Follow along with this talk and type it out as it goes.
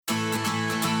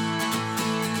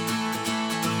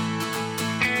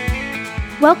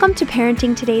Welcome to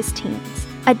Parenting Today's Teens,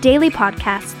 a daily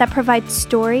podcast that provides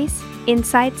stories,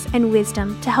 insights, and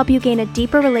wisdom to help you gain a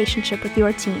deeper relationship with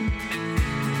your teen.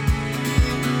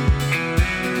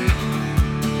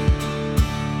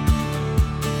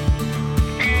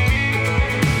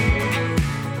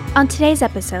 On today's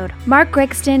episode, Mark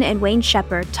Grigston and Wayne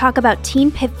Shepherd talk about teen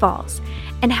pitfalls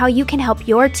and how you can help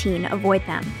your teen avoid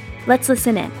them. Let's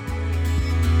listen in.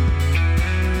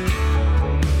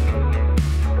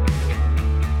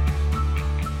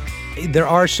 There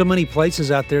are so many places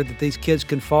out there that these kids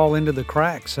can fall into the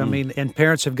cracks. And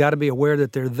parents have got to be aware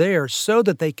that they're there so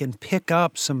that they can pick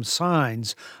up some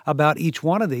signs about each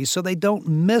one of these so they don't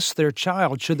miss their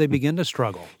child should they begin to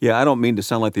struggle. Yeah, I don't mean to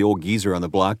sound like the old geezer on the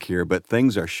block here, but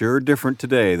things are sure different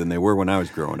today than they were when I was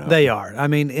growing up. They are.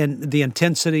 And the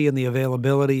intensity and the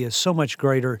availability is so much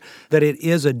greater that it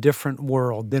is a different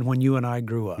world than when you and I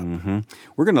grew up. Mm-hmm.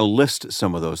 We're going to list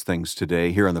some of those things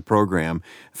today here on the program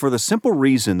for the simple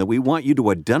reason that we want you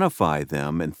to identify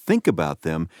them and think about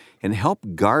them and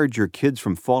help guard your kids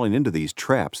from falling into these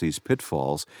traps, these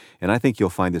pitfalls. And I think you'll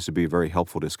find this to be a very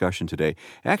helpful discussion today.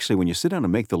 Actually, when you sit down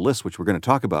and make the list, which we're going to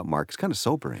talk about, Mark, it's kind of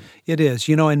sobering. It is.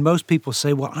 And most people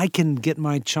say, well, I can get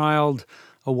my child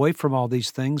away from all these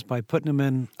things by putting them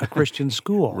in a Christian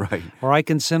school. Right. Or I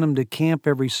can send them to camp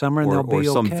every summer and they'll be okay.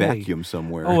 Or some vacuum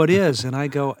somewhere. Oh, it is. And I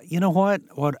go, you know what?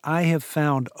 What I have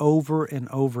found over and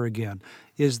over again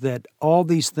is that all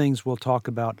these things we'll talk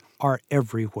about are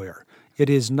everywhere. It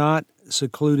is not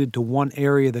secluded to one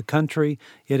area of the country.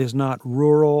 It is not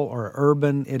rural or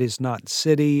urban. It is not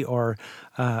city or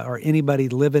anybody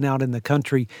living out in the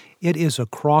country. It is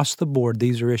across the board.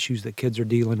 These are issues that kids are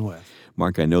dealing with.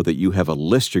 Mark, I know that you have a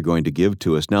list you're going to give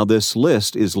to us. Now, this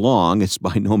list is long. It's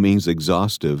by no means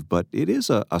exhaustive, but it is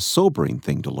a sobering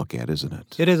thing to look at, isn't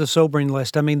it? It is a sobering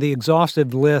list. The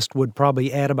exhaustive list would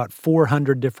probably add about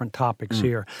 400 different topics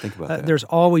here. Think about that. There's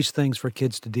always things for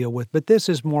kids to deal with, but this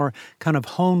is more kind of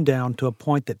honed down to a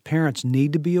point that parents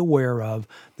need to be aware of,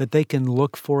 that they can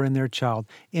look for in their child,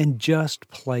 and just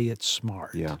play it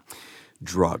smart. Yeah.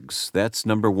 Drugs. That's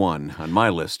number one on my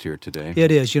list here today.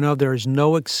 It is. There is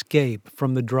no escape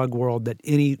from the drug world that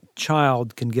any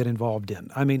child can get involved in.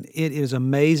 It is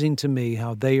amazing to me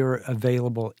how they are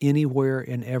available anywhere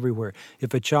and everywhere.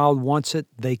 If a child wants it,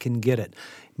 they can get it.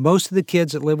 Most of the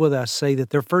kids that live with us say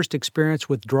that their first experience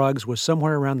with drugs was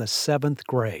somewhere around the 7th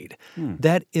grade.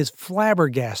 That is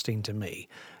flabbergasting to me.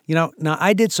 Now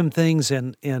I did some things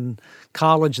in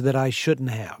college that I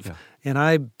shouldn't have. Yeah. And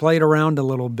I played around a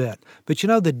little bit. But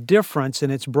the difference,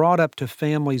 and it's brought up to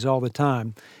families all the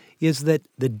time, is that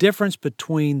the difference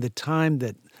between the time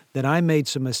that I made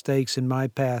some mistakes in my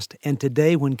past and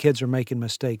today when kids are making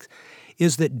mistakes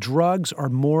is that drugs are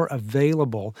more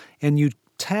available, and you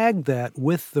tag that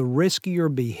with the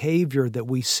riskier behavior that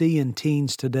we see in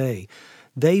teens today.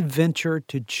 They venture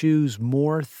to choose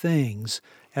more things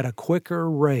at a quicker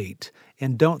rate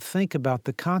and don't think about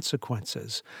the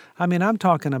consequences. I'm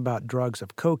talking about drugs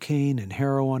of cocaine and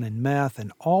heroin and meth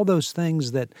and all those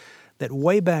things that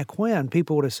way back when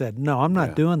people would have said, no, I'm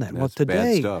not doing that. Well,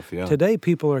 today, bad stuff, yeah. Today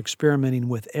people are experimenting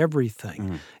with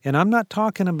everything. And I'm not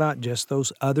talking about just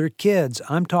those other kids.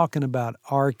 I'm talking about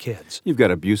our kids. You've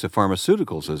got abuse of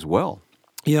pharmaceuticals as well.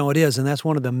 It is, and that's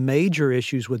one of the major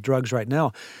issues with drugs right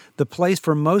now. The place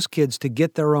for most kids to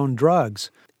get their own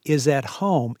drugs is at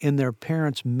home in their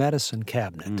parents' medicine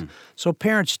cabinet. So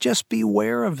parents, just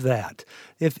beware of that.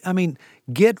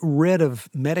 Get rid of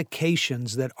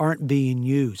medications that aren't being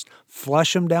used.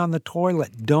 Flush them down the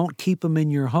toilet. Don't keep them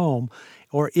in your home.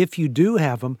 Or if you do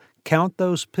have them, count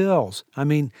those pills.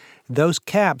 Those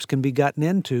caps can be gotten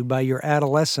into by your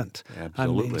adolescent.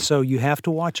 Absolutely. So you have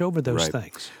to watch over those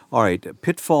things. All right,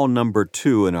 pitfall number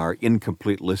 2 in our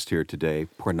incomplete list here today,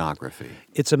 pornography.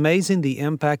 It's amazing the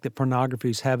impact that pornography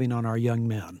is having on our young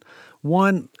men.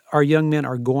 One, our young men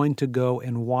are going to go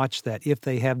and watch that if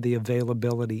they have the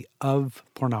availability of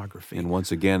pornography. And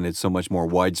once again, it's so much more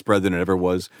widespread than it ever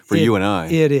was for you and I.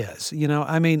 It is.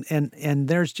 And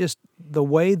there's just the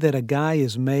way that a guy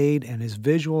is made and as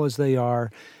visual as they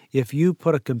are. If you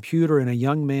put a computer in a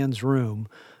young man's room,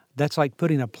 that's like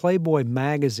putting a Playboy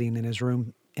magazine in his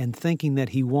room and thinking that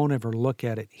he won't ever look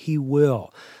at it. He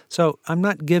will. So I'm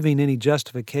not giving any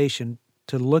justification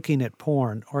to looking at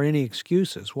porn or any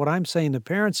excuses. What I'm saying to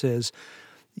parents is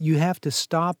you have to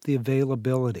stop the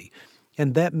availability.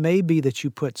 And that may be that you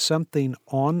put something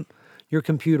on your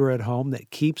computer at home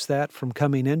that keeps that from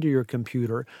coming into your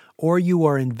computer, or you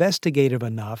are investigative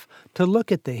enough to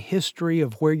look at the history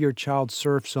of where your child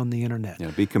surfs on the internet.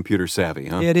 Yeah, be computer savvy,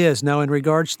 huh? It is. Now, in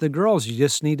regards to the girls, you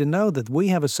just need to know that we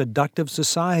have a seductive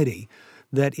society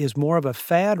that is more of a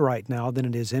fad right now than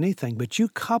it is anything. But you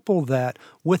couple that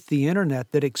with the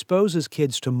internet that exposes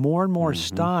kids to more and more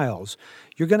styles,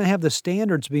 you're going to have the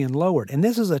standards being lowered. And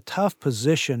this is a tough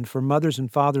position for mothers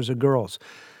and fathers of girls.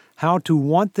 How to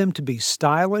want them to be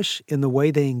stylish in the way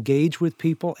they engage with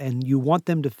people, and you want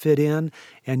them to fit in,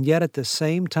 and yet at the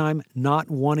same time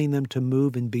not wanting them to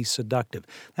move and be seductive.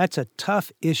 That's a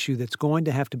tough issue that's going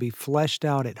to have to be fleshed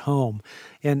out at home.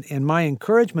 And my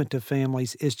encouragement to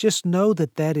families is just know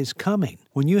that that is coming.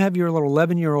 When you have your little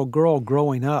 11-year-old girl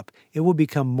growing up, it will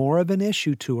become more of an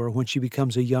issue to her when she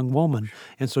becomes a young woman.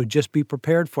 And so just be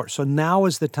prepared for it. So now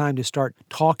is the time to start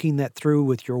talking that through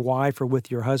with your wife or with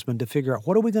your husband to figure out,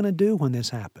 what are we going to do when this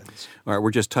happens? All right,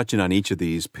 we're just touching on each of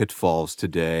these pitfalls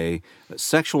today.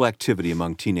 Sexual activity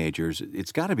among teenagers,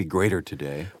 it's got to be greater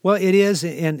today. Well, it is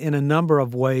in a number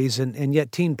of ways, and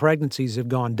yet teen pregnancies have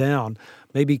gone down.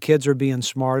 Maybe kids are being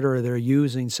smarter or they're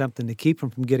using something to keep them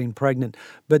from getting pregnant.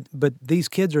 But these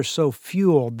kids are so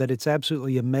fueled that it's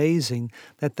absolutely amazing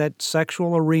that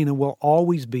sexual arena will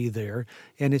always be there,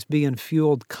 and it's being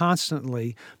fueled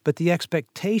constantly. But the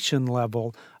expectation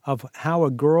level of how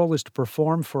a girl is to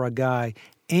perform for a guy,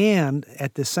 and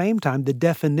at the same time, the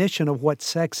definition of what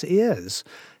sex is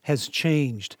has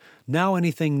changed. Now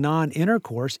anything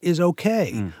non-intercourse is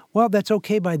okay. Well, that's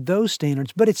okay by those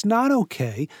standards, but it's not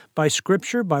okay by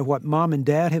Scripture, by what mom and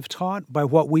dad have taught, by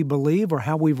what we believe or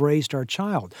how we've raised our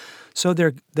child. So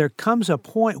there comes a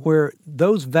point where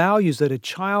those values that a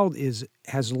child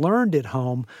has learned at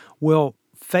home will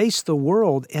face the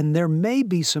world, and there may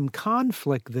be some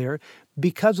conflict there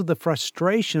because of the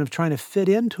frustration of trying to fit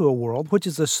into a world, which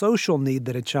is a social need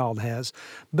that a child has,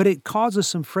 but it causes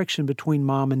some friction between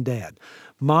mom and dad.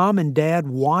 Mom and dad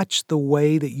watch the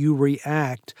way that you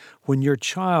react when your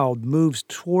child moves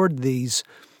toward these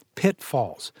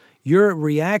pitfalls. Your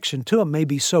reaction to them may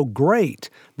be so great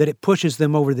that it pushes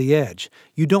them over the edge.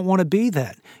 You don't want to be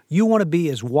that. You want to be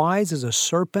as wise as a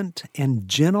serpent and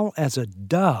gentle as a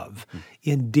dove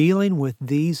in dealing with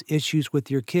these issues with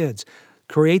your kids.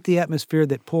 Create the atmosphere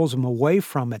that pulls them away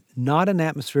from it, not an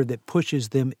atmosphere that pushes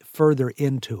them further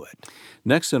into it.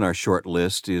 Next on our short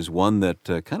list is one that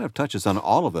kind of touches on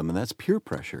all of them, and that's peer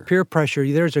pressure. Peer pressure.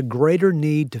 There's a greater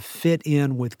need to fit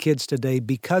in with kids today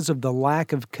because of the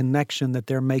lack of connection that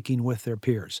they're making with their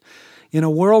peers. In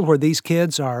a world where these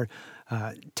kids are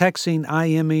texting,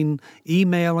 IMing,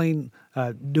 emailing,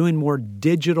 doing more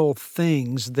digital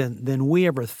things than we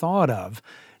ever thought of,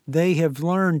 they have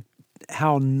learned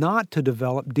how not to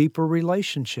develop deeper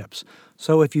relationships.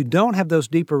 So if you don't have those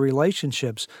deeper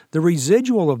relationships, the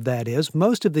residual of that is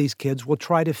most of these kids will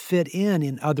try to fit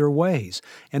in other ways.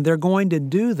 And they're going to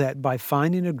do that by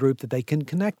finding a group that they can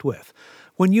connect with.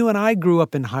 When you and I grew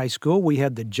up in high school, we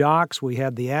had the jocks, we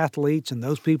had the athletes, and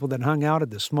those people that hung out at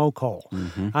the smoke hole.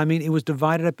 I mean, it was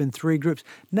divided up in 3 groups.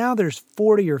 Now there's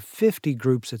 40 or 50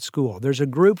 groups at school. There's a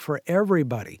group for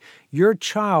everybody. Your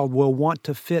child will want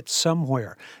to fit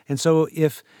somewhere. And so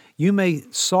if you may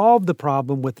solve the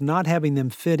problem with not having them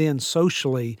fit in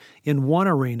socially in one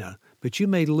arena, but you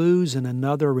may lose in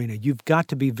another arena. You've got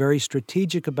to be very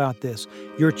strategic about this.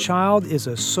 Your child is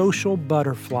a social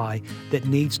butterfly that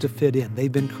needs to fit in.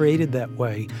 They've been created that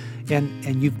way.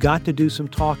 And you've got to do some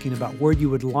talking about where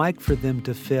you would like for them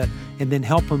to fit and then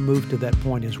help them move to that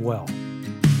point as well.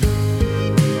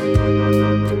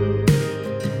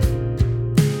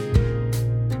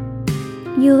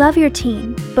 You love your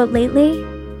teen, but lately,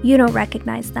 you don't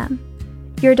recognize them.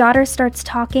 Your daughter starts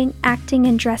talking, acting,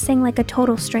 and dressing like a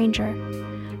total stranger.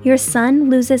 Your son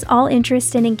loses all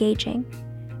interest in engaging.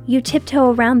 You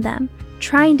tiptoe around them,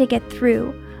 trying to get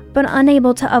through, but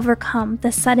unable to overcome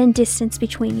the sudden distance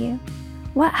between you.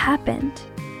 What happened?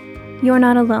 You're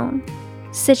not alone.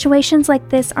 Situations like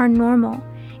this are normal,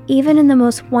 even in the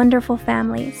most wonderful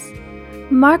families.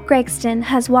 Mark Gregston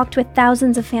has walked with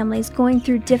thousands of families going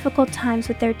through difficult times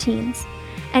with their teens,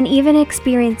 and even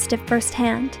experienced it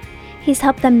firsthand. He's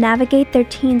helped them navigate their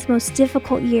teens' most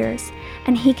difficult years,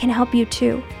 and he can help you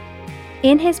too.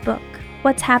 In his book,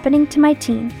 What's Happening to My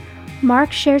Teen,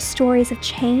 Mark shares stories of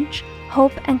change,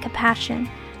 hope, and compassion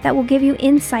that will give you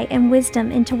insight and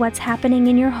wisdom into what's happening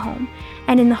in your home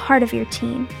and in the heart of your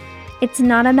teen. It's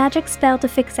not a magic spell to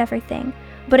fix everything,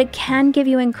 but it can give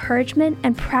you encouragement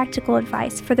and practical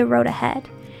advice for the road ahead.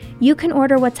 You can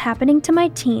order What's Happening to My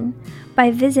Teen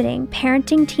by visiting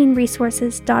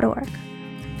parentingteenresources.org.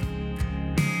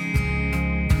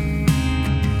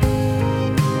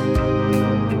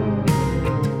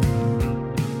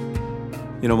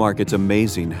 You know, Mark, it's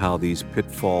amazing how these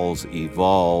pitfalls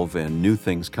evolve and new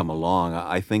things come along.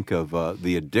 I think of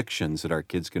the addictions that our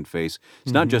kids can face.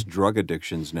 It's not just drug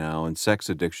addictions now and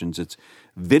sex addictions. It's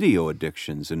video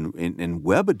addictions and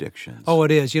web addictions. Oh,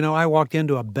 it is. You know, I walked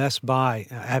into a Best Buy.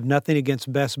 I have nothing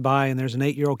against Best Buy, and there's an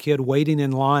 8-year-old kid waiting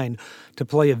in line to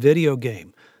play a video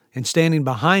game. And standing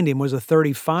behind him was a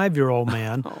 35-year-old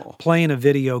man playing a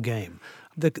video game.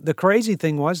 The crazy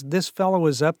thing was this fellow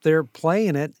was up there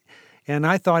playing it, and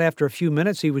I thought after a few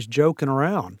minutes he was joking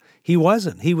around. He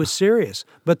wasn't. He was serious.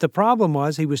 But the problem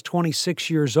was he was 26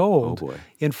 years old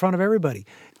in front of everybody.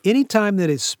 Any time that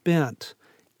is spent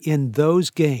in those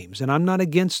games, and I'm not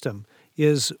against them,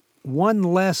 is one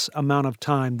less amount of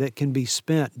time that can be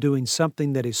spent doing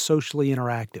something that is socially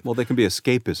interactive. Well, they can be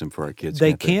escapism for our kids.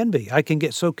 They can be. I can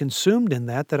get so consumed in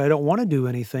that I don't want to do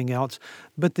anything else.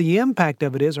 But the impact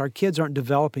of it is our kids aren't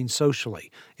developing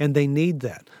socially, and they need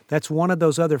that. That's one of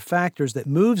those other factors that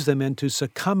moves them into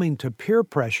succumbing to peer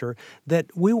pressure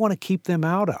that we want to keep them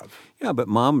out of. Yeah, but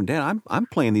Mom and Dad, I'm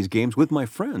playing these games with my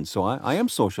friends, so I am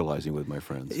socializing with my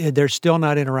friends. They're still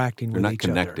not interacting with each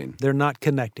other. They're not connecting. They're not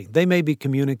connecting. They may be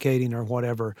communicating or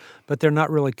whatever, but they're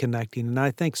not really connecting. And I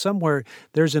think somewhere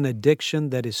there's an addiction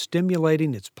that is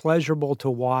stimulating. It's pleasurable to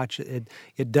watch.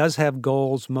 It does have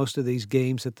goals, most of these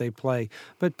games that they play.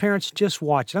 But parents, just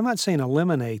watch it. I'm not saying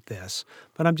eliminate this,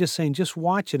 but I'm just saying just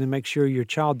watch it and make sure your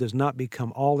child does not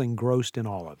become all engrossed in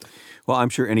all of it. Well, I'm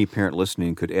sure any parent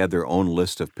listening could add their own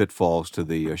list of pitfalls to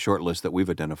the short list that we've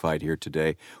identified here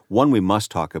today. One we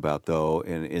must talk about, though,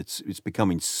 and it's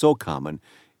becoming so common,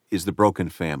 is the broken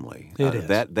family. It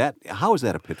is. How is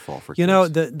that a pitfall for kids? You know,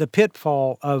 the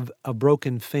pitfall of a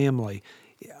broken family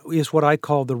is what I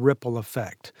call the ripple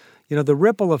effect. You know, the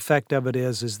ripple effect of it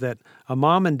is that a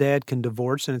mom and dad can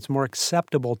divorce, and it's more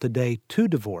acceptable today to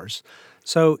divorce.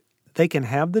 So they can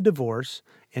have the divorce,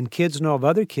 and kids know of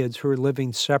other kids who are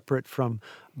living separate from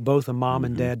both a mom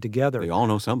and dad together. They all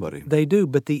know somebody. They do,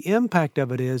 but the impact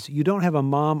of it is you don't have a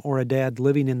mom or a dad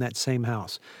living in that same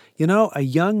house. You know, a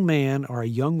young man or a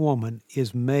young woman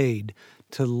is made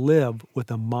to live with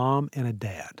a mom and a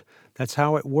dad. That's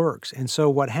how it works. And so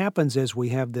what happens is we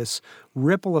have this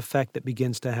ripple effect that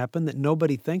begins to happen that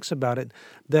nobody thinks about it,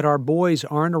 that our boys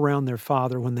aren't around their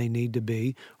father when they need to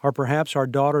be, or perhaps our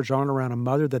daughters aren't around a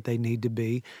mother that they need to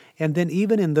be. And then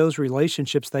even in those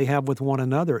relationships they have with one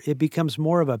another, it becomes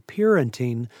more of a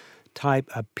parenting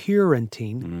type, P-E-E-R,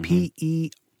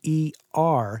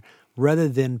 rather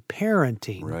than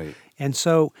parenting. Right. And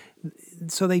so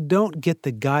they don't get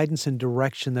the guidance and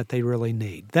direction that they really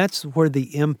need. That's where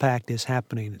the impact is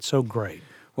happening. It's so great.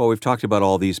 Well, we've talked about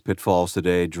all these pitfalls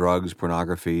today: drugs,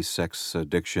 pornography, sex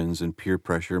addictions, and peer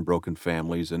pressure, and broken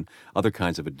families, and other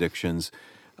kinds of addictions.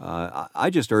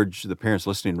 I just urge the parents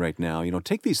listening right now,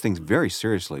 take these things very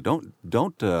seriously. Don't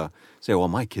say, well,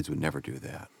 my kids would never do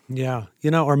that. Yeah,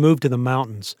 or move to the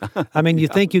mountains. I mean, you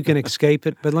think you can escape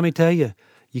it, but let me tell you,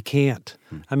 you can't.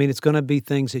 I mean, it's going to be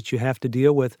things that you have to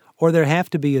deal with, or they have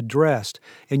to be addressed,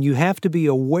 and you have to be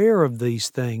aware of these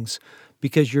things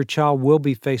because your child will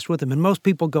be faced with them. And most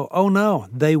people go, oh, no,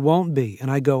 they won't be. And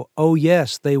I go, oh,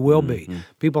 yes, they will be.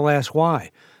 People ask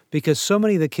why. Because so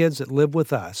many of the kids that live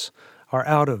with us are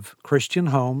out of Christian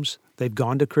homes. They've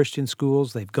gone to Christian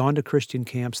schools. They've gone to Christian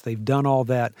camps. They've done all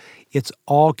that. It's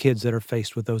all kids that are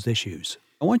faced with those issues.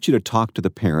 I want you to talk to the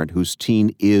parent whose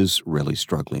teen is really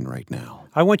struggling right now.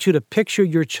 I want you to picture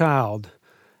your child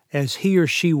as he or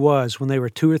she was when they were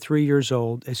 2 or 3 years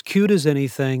old, as cute as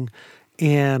anything,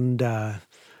 and that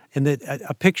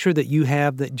a picture that you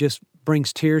have that just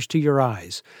brings tears to your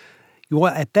eyes.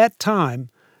 At that time,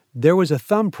 there was a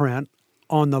thumbprint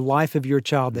on the life of your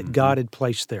child that God had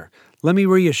placed there. Let me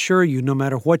reassure you, no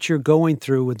matter what you're going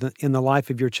through in the life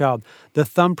of your child, the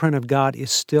thumbprint of God is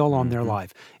still on their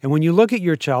life. And when you look at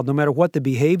your child, no matter what the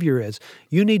behavior is,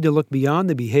 you need to look beyond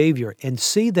the behavior and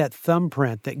see that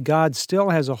thumbprint that God still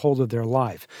has a hold of their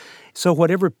life. So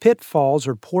whatever pitfalls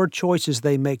or poor choices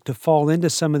they make to fall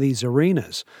into some of these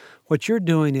arenas, what you're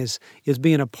doing is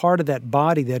being a part of that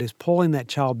body that is pulling that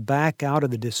child back out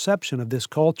of the deception of this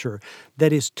culture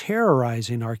that is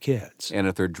terrorizing our kids. And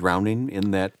if they're drowning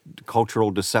in that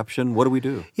cultural deception, what do we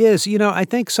do? Yes, I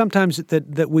think sometimes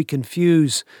that we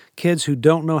confuse kids who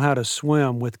don't know how to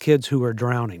swim with kids who are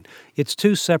drowning. It's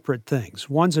two separate things.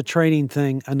 One's a training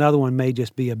thing, another one may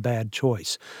just be a bad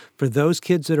choice. For those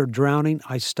kids that are drowning,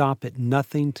 I stop at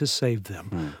nothing to save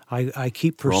them. I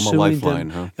keep pursuing them.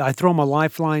 Huh? I throw them a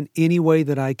lifeline any way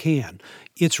that I can.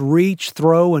 It's reach,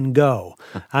 throw, and go.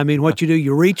 I mean, what you do,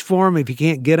 you reach for them. If you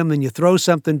can't get them, then you throw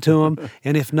something to them.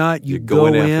 And if not, you go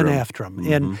in after them.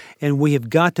 Mm-hmm. And we have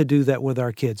got to do that with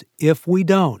our kids. If we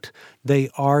don't, they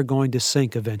are going to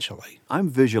sink eventually. I'm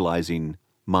visualizing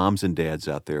moms and dads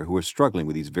out there who are struggling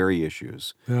with these very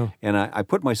issues. Yeah. And I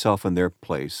put myself in their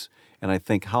place, and I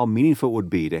think how meaningful it would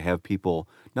be to have people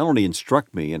not only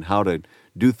instruct me in how to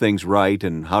do things right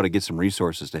and how to get some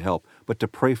resources to help, but to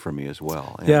pray for me as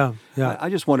well. And Yeah. I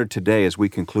just wondered today, as we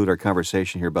conclude our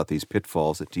conversation here about these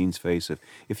pitfalls that teens face,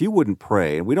 if you wouldn't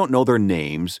pray, and we don't know their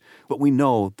names, but we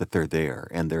know that they're there,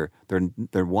 and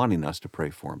they're wanting us to pray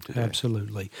for them today.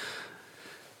 Absolutely.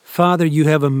 Father, you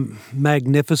have a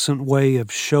magnificent way of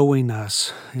showing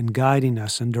us and guiding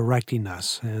us and directing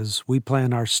us. As we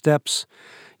plan our steps,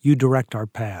 you direct our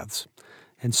paths.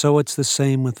 And so it's the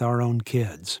same with our own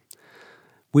kids.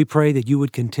 We pray that you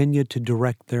would continue to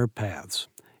direct their paths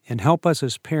and help us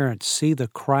as parents see the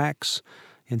cracks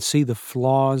and see the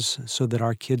flaws so that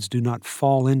our kids do not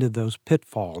fall into those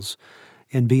pitfalls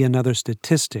and be another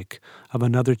statistic of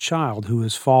another child who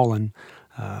has fallen.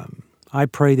 I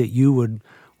pray that you would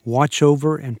watch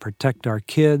over and protect our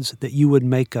kids, that you would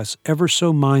make us ever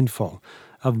so mindful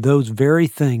of those very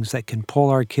things that can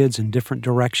pull our kids in different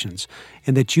directions,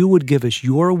 and that you would give us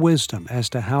your wisdom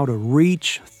as to how to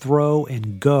reach, throw,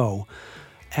 and go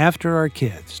after our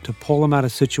kids to pull them out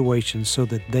of situations so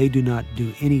that they do not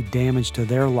do any damage to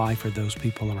their life or those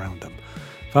people around them.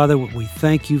 Father, we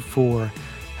thank you for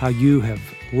how you have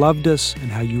loved us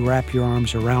and how you wrap your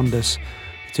arms around us.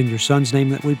 It's in your Son's name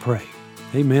that we pray.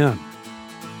 Amen.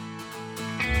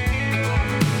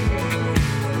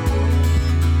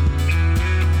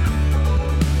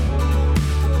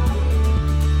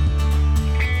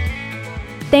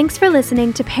 Thanks for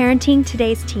listening to Parenting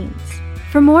Today's Teens.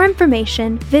 For more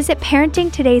information, visit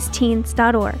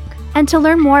parentingtodaysteens.org. And to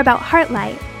learn more about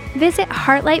Heartlight, visit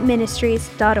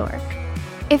heartlightministries.org.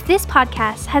 If this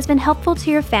podcast has been helpful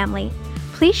to your family,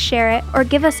 please share it or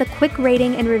give us a quick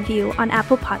rating and review on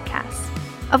Apple Podcasts.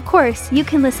 Of course, you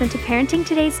can listen to Parenting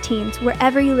Today's Teens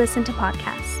wherever you listen to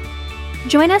podcasts.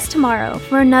 Join us tomorrow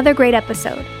for another great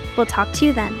episode. We'll talk to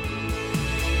you then.